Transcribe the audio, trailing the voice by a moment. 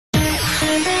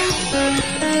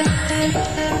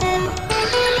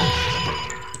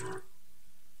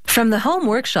From the home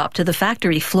workshop to the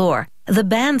factory floor, the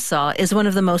bandsaw is one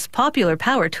of the most popular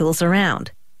power tools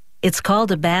around. It's called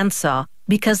a bandsaw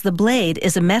because the blade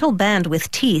is a metal band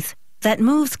with teeth that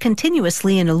moves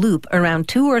continuously in a loop around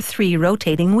 2 or 3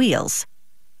 rotating wheels.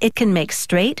 It can make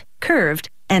straight, curved,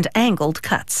 and angled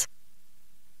cuts.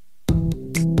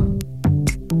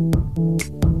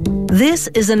 This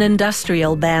is an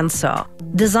industrial bandsaw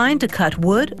designed to cut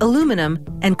wood, aluminum,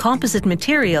 and composite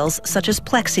materials such as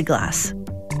plexiglass.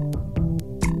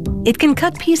 It can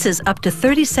cut pieces up to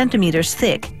 30 centimeters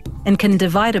thick and can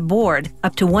divide a board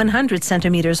up to 100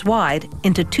 centimeters wide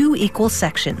into 2 equal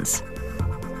sections.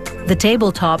 The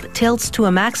tabletop tilts to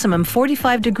a maximum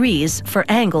 45 degrees for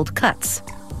angled cuts.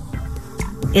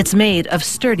 It's made of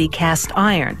sturdy cast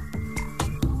iron.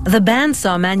 The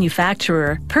bandsaw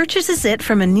manufacturer purchases it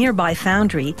from a nearby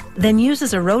foundry, then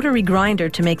uses a rotary grinder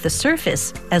to make the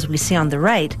surface, as we see on the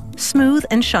right, smooth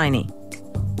and shiny.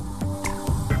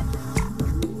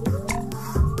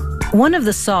 One of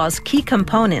the saw's key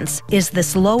components is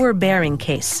this lower bearing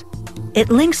case. It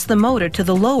links the motor to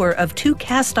the lower of 2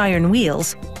 cast iron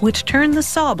wheels, which turn the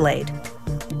saw blade.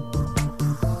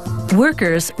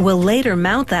 Workers will later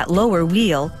mount that lower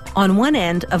wheel on one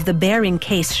end of the bearing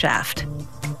case shaft.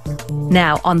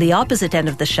 Now, on the opposite end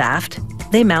of the shaft,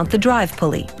 they mount the drive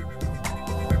pulley.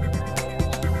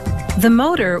 The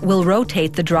motor will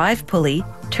rotate the drive pulley,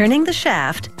 turning the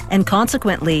shaft and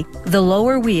consequently the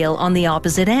lower wheel on the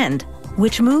opposite end,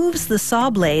 which moves the saw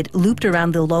blade looped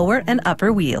around the lower and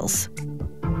upper wheels.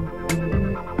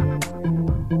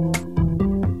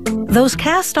 Those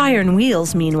cast iron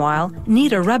wheels, meanwhile,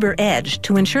 need a rubber edge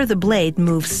to ensure the blade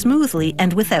moves smoothly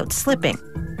and without slipping.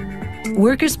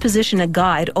 Workers position a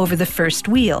guide over the first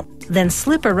wheel, then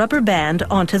slip a rubber band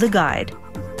onto the guide.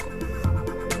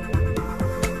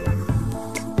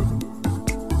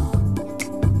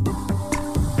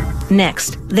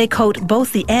 Next, they coat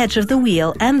both the edge of the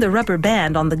wheel and the rubber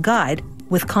band on the guide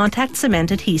with contact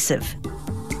cement adhesive.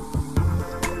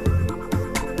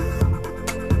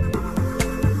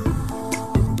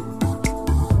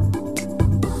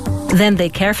 Then they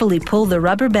carefully pull the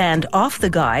rubber band off the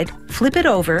guide, flip it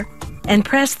over, and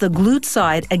press the glued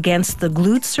side against the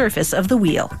glued surface of the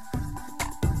wheel.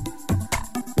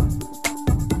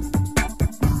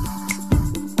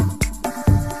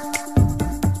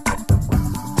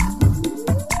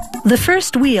 The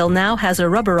first wheel now has a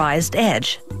rubberized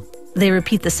edge. They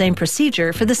repeat the same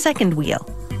procedure for the second wheel.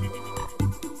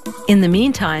 In the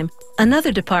meantime,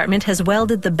 another department has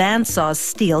welded the bandsaw's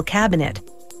steel cabinet.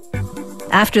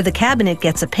 After the cabinet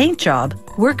gets a paint job,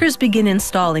 workers begin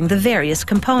installing the various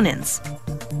components.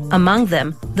 Among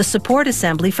them, the support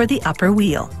assembly for the upper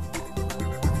wheel.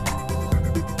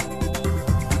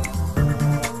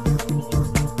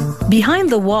 Behind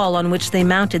the wall on which they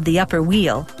mounted the upper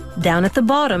wheel, down at the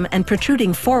bottom and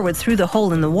protruding forward through the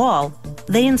hole in the wall,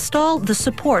 they install the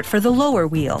support for the lower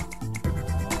wheel.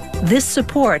 This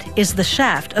support is the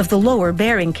shaft of the lower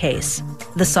bearing case,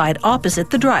 the side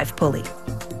opposite the drive pulley.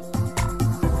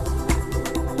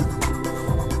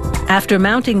 After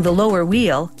mounting the lower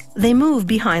wheel, they move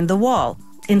behind the wall,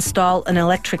 install an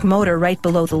electric motor right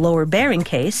below the lower bearing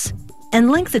case,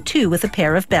 and link the two with a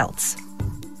pair of belts.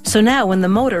 So now when the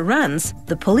motor runs,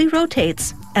 the pulley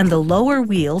rotates and the lower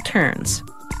wheel turns.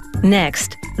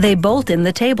 Next, they bolt in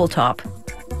the tabletop.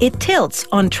 It tilts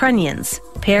on trunnions,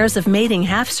 pairs of mating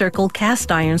half-circle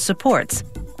cast iron supports,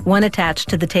 one attached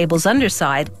to the table's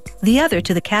underside, the other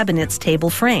to the cabinet's table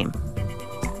frame.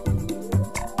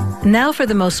 Now for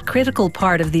the most critical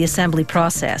part of the assembly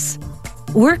process.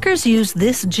 Workers use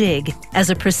this jig as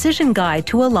a precision guide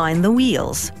to align the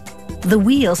wheels. The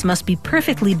wheels must be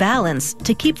perfectly balanced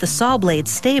to keep the saw blade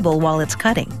stable while it's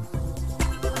cutting.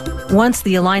 Once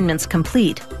the alignment's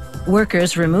complete,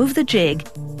 workers remove the jig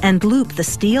and loop the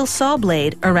steel saw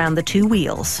blade around the 2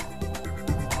 wheels.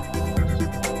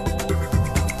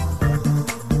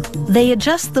 They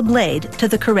adjust the blade to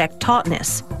the correct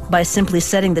tautness by simply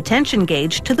setting the tension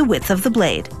gauge to the width of the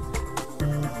blade.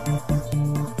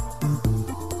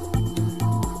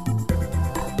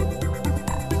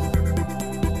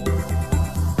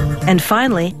 And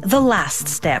finally, the last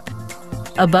step.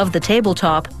 Above the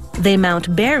tabletop, they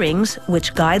mount bearings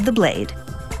which guide the blade.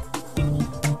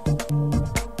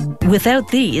 Without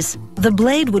these, the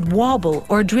blade would wobble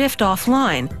or drift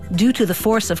offline due to the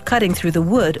force of cutting through the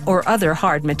wood or other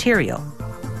hard material.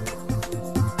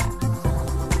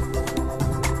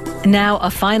 Now a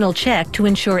final check to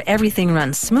ensure everything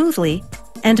runs smoothly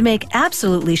and make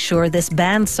absolutely sure this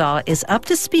bandsaw is up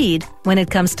to speed when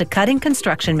it comes to cutting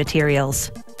construction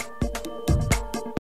materials.